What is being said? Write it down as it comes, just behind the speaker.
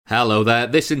Hello there.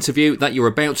 This interview that you're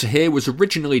about to hear was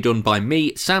originally done by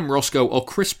me, Sam Roscoe, or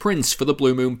Chris Prince for the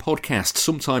Blue Moon podcast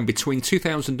sometime between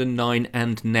 2009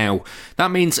 and now.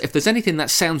 That means if there's anything that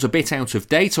sounds a bit out of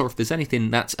date, or if there's anything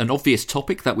that's an obvious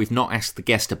topic that we've not asked the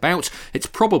guest about, it's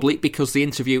probably because the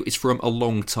interview is from a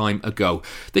long time ago.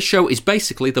 This show is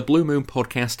basically the Blue Moon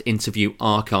podcast interview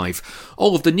archive.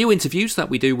 All of the new interviews that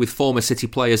we do with former City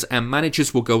players and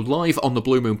managers will go live on the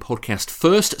Blue Moon podcast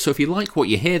first, so if you like what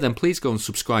you hear, then please go and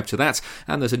subscribe to that,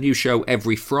 and there's a new show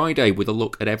every Friday with a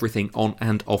look at everything on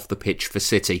and off the pitch for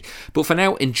City. But for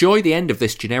now, enjoy the end of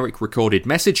this generic recorded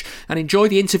message and enjoy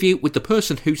the interview with the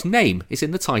person whose name is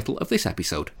in the title of this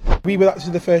episode. We were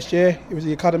actually the first year, it was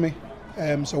the academy,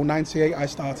 so 98 I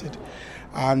started,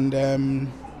 and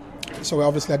so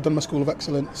obviously I'd done my School of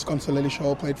Excellence, gone to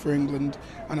Lillyshaw, played for England,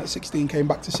 and at 16 came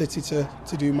back to City to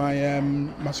do my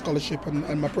my scholarship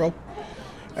and my pro.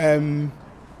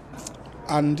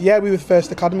 And yeah, we were the first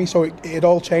academy, so it had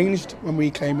all changed when we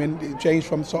came in. It changed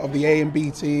from sort of the A and B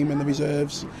team and the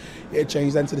reserves. It had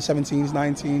changed then to the 17s,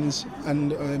 19s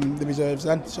and the reserves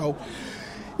then. So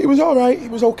it was all right,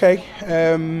 it was okay.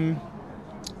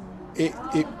 It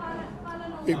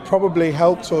probably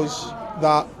helped us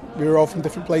that we were all from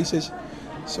different places.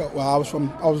 So well, I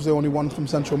was the only one from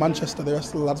central Manchester. The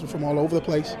rest of the lads were from all over the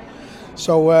place.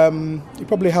 So it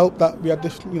probably helped that we had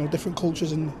different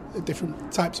cultures and different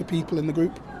types of people in the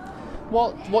group.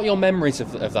 What are your memories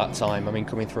of that time? I mean,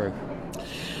 coming through.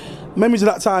 Memories of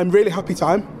that time, really happy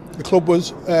time. The club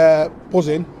was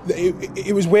buzzing.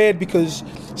 It was weird because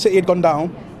City had gone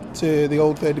down to the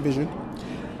old third division.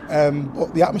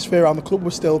 But the atmosphere around the club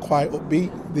was still quite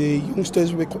upbeat. The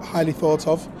youngsters were highly thought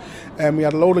of. We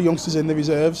had a load of youngsters in the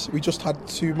reserves. We just had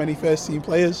too many first team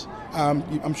players.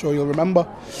 I'm sure you'll remember.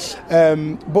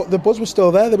 But the buzz was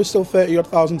still there. There was still 30-odd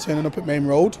thousand turning up at Main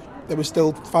Road. There were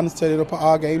still fans turning up at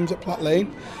our games at Platt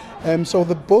Lane. So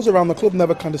the buzz around the club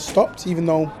never kind of stopped, even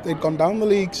though they'd gone down the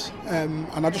leagues.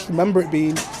 And I just remember it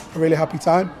being a really happy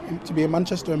time to be in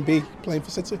Manchester and be playing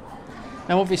for City.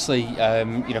 Now, obviously,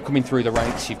 coming through the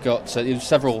ranks, you've got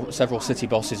several City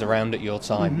bosses around at your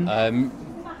time. Mm-hmm.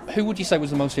 Who would you say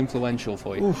was the most influential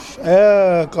for you?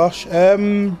 I'd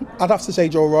have to say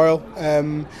Joe Royle.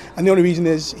 And the only reason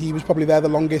is he was probably there the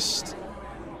longest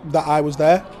that I was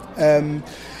there.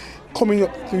 Coming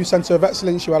up through Centre of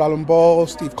Excellence, you had Alan Ball,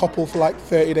 Steve Coppell for like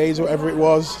 30 days or whatever it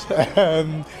was.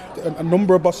 A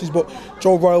number of bosses, but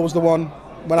Joe Royle was the one.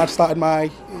 When I started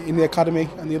in the academy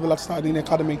and the other lads started in the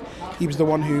academy, he was the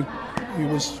one who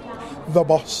was the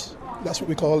boss. That's what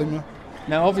we call him. Yeah.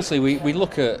 Now, obviously, we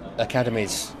look at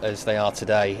academies as they are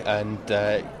today, and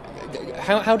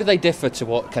how do they differ to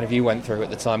what kind of you went through at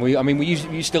the time?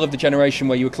 You still of the generation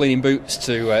where you were cleaning boots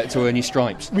to earn your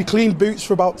stripes? We cleaned boots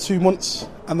for about 2 months,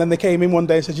 and then they came in one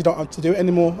day and said, you don't have to do it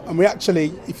anymore. And we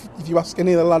actually, if you ask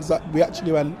any of the lads, that we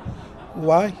actually went,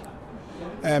 why?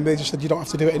 They just said, you don't have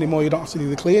to do it anymore, you don't have to do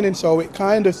the cleaning. So it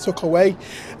kind of took away.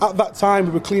 At that time,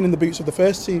 we were cleaning the boots of the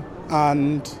first team,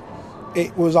 and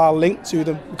it was our link to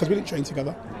them, because we didn't train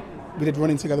together. We did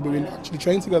running together, but we didn't actually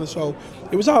train together. So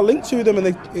it was our link to them,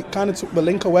 and it kind of took the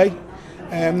link away.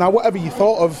 Now, whatever you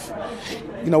thought of,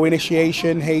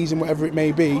 initiation, hazing, whatever it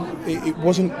may be, it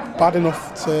wasn't bad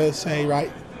enough to say,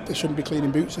 right, they shouldn't be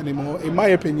cleaning boots anymore. In my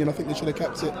opinion, I think they should have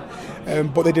kept it,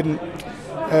 but they didn't.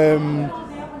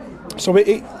 So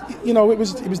it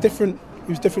was different. It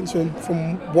was different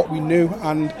from what we knew,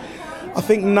 and I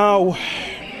think now,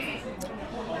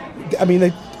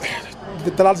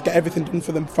 the lads get everything done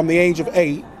for them. From the age of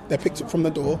 8, they're picked up from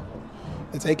the door,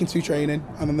 they're taken to training,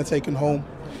 and then they're taken home.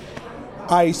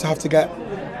 I used to have to get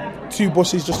 2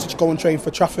 buses just to go and train for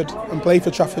Trafford and play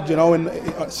for Trafford,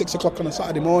 at 6 o'clock on a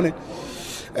Saturday morning.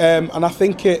 And I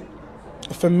think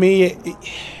for me,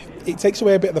 it takes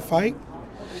away a bit of the fight.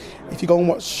 If you go and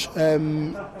watch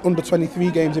under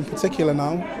 23 games in particular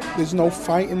now, there's no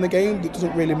fight in the game. It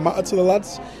doesn't really matter to the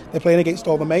lads. They're playing against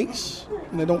all the mates,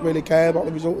 and they don't really care about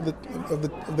the result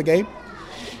of the game.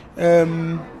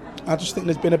 I just think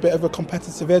there's been a bit of a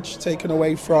competitive edge taken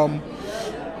away from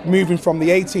moving from the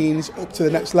 18s up to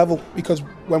the next level, because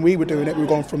when we were doing it, we were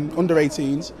going from under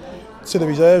 18s to the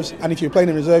reserves, and if you were playing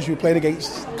in reserves, you were playing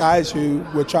against guys who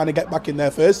were trying to get back in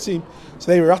their first team, so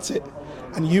they were at it.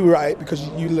 And you were at it because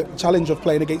you the challenge of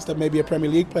playing against maybe a Premier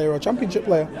League player or a Championship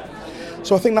player.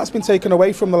 So I think that's been taken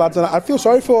away from the lads, and I feel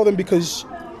sorry for them, because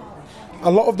a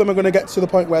lot of them are going to get to the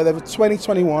point where they're 20,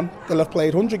 21, they'll have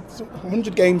played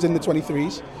 100 games in the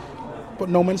 23s, but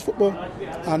no men's football.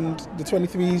 And the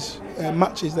 23s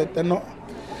matches, they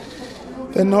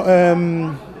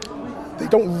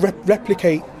don't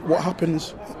replicate what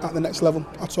happens at the next level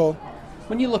at all.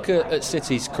 When you look at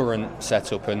City's current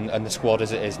setup and the squad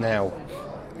as it is now,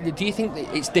 do you think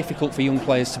that it's difficult for young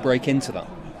players to break into that?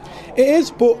 It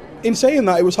is, but in saying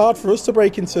that, it was hard for us to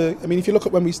break into. I mean, if you look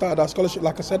at when we started our scholarship,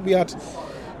 like I said, we had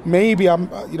maybe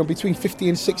between 50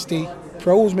 and 60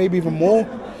 pros, maybe even more.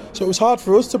 So it was hard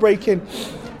for us to break in.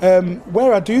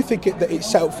 Where I do think that it's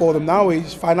set up for them now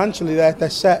is financially they're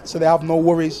set, so they have no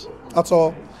worries at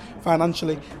all.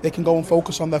 Financially, they can go and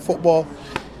focus on their football.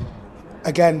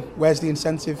 Again, where's the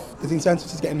incentive? The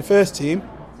incentive is getting the first team.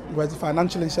 Where's the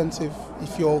financial incentive?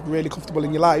 If you're really comfortable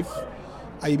in your life,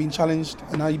 are you being challenged?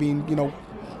 And are you being,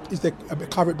 is there a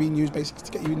carrot being used basically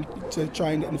to get you to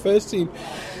try and get in the first team?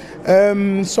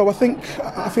 So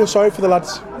I feel sorry for the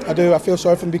lads. I do. I feel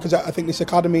sorry for them because I think this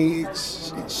academy,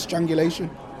 it's strangulation.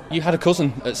 You had a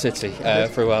cousin at City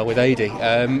for a while with Adi.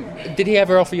 Did he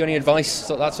ever offer you any advice,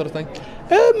 that sort of thing?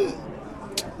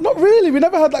 Not really. We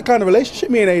never had that kind of relationship,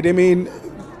 me and Adi. I mean,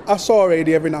 I saw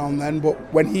Adi every now and then, but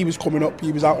when he was coming up,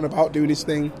 he was out and about doing his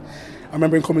thing. I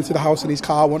remember him coming to the house in his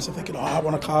car once and thinking, I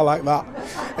want a car like that.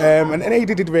 And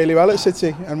Adi did really well at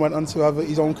City and went on to have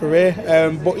his own career.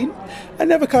 But I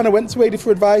never kind of went to Adi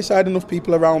for advice. I had enough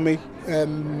people around me.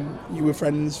 You were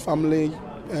friends, family,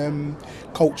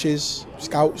 coaches,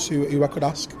 scouts who I could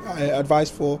ask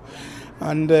advice for.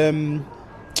 And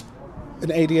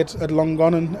Adi had long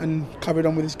gone and carried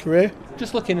on with his career.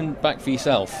 Just looking back for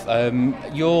yourself,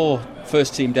 your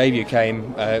first team debut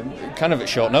came kind of at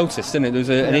short notice, didn't it? There was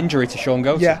an injury to Sean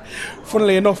Goaty. Yeah,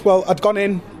 funnily enough, well, I'd gone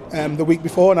in the week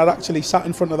before and I'd actually sat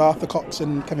in front of Arthur Cox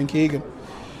and Kevin Keegan.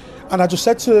 And I just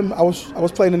said to them, I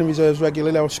was playing in the reserves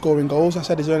regularly, I was scoring goals. I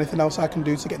said, is there anything else I can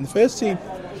do to get in the first team?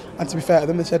 And to be fair to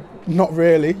them, they said, not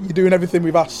really. You're doing everything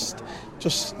we've asked.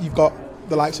 Just, you've got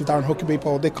the likes of Darren Huckabee,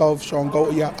 Paul Dickov, Sean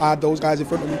Goaty, I had those guys in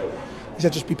front of me. He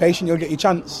said, just be patient, you'll get your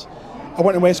chance. I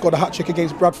went away and scored a hat-trick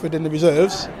against Bradford in the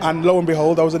reserves, and lo and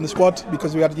behold, I was in the squad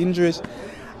because we had the injuries.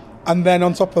 And then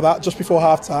on top of that, just before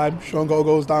half-time, Sean Goaty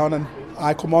goes down and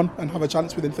I come on and have a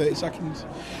chance within 30 seconds.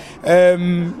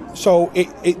 So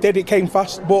it came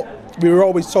fast, but we were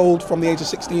always told from the age of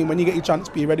 16, when you get your chance,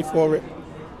 be ready for it.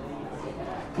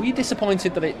 Were you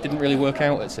disappointed that it didn't really work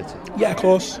out at City? Yeah, of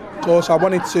course. I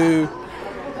wanted to...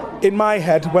 In my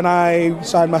head, when I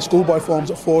signed my schoolboy forms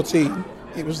at 14,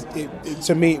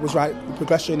 to me it was right, the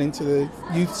progression into the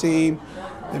youth team,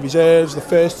 the reserves, the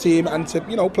first team, and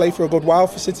to play for a good while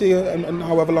for City and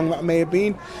however long that may have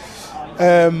been.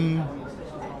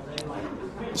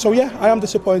 So yeah, I am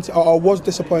disappointed, or I was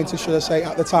disappointed, should I say,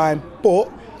 at the time.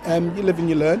 But you live and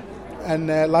you learn, and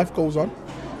life goes on,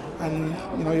 and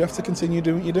you have to continue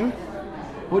doing what you're doing.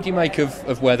 What do you make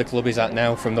of where the club is at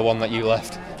now from the one that you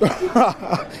left?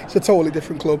 It's a totally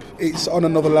different club. It's on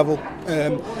another level.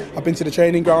 I've been to the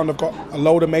training ground. I've got a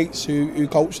load of mates who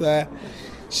coach there.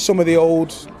 Some of the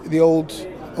old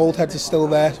heads are still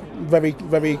there. Very,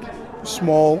 very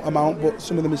small amount, but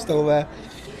some of them are still there.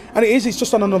 And it's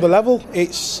just on another level.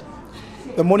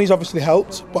 The money's obviously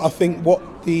helped, but I think what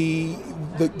the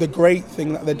great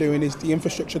thing that they're doing is the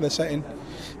infrastructure they're setting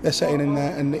in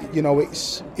there, and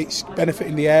it's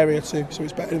benefiting the area too. So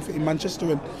it's benefiting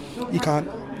Manchester, and you can't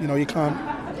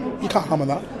hammer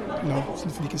that. There's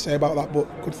nothing you can say about that, but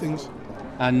good things.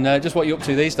 And just what are you up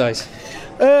to these days?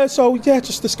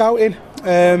 Just the scouting.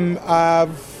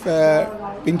 I've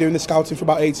been doing the scouting for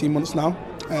about 18 months now.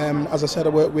 As I said, I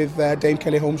work with Dame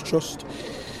Kelly Holmes Trust.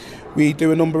 We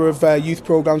do a number of youth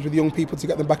programmes with young people to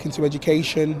get them back into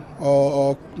education,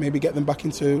 or maybe get them back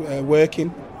into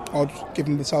working, or give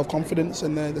them the self-confidence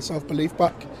and the self-belief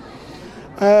back.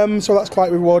 So that's quite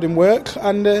rewarding work,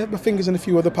 and my fingers in a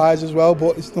few other pies as well,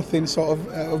 but it's nothing sort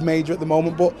of major at the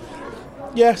moment. But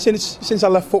yeah, since I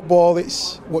left football,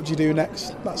 it's what do you do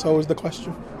next? That's always the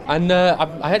question. And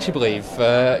I actually believe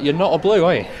you're not a Blue,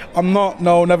 are you? I'm not,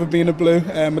 no, never been a Blue.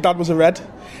 My dad was a Red,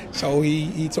 so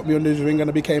he took me under his wing and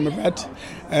I became a Red.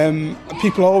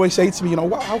 People always say to me,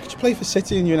 how could you play for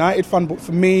City and United fan? But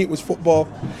for me, it was football.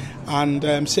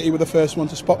 And City were the first one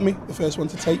to spot me, the first one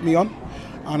to take me on.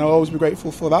 And I'll always be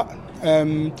grateful for that.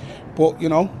 But,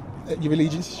 your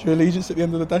allegiance is your allegiance at the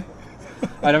end of the day.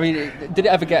 And I mean, did it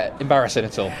ever get embarrassing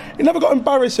at all? It never got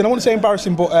embarrassing. I wouldn't say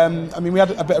embarrassing, but we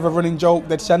had a bit of a running joke.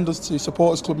 They'd send us to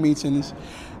supporters club meetings.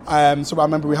 So I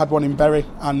remember we had one in Bury,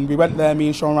 and we went there, me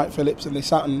and Sean Wright Phillips, and they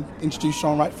sat and introduced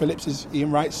Sean Wright Phillips as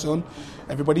Ian Wright's son.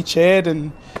 Everybody cheered,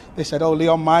 and they said, "Oh,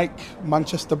 Leon Mike,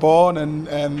 Manchester born, and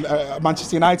a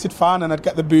Manchester United fan," and I'd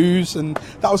get the boos, and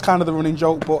that was kind of the running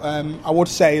joke. But I would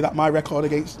say that my record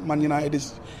against Man United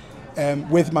is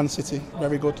with Man City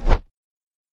very good.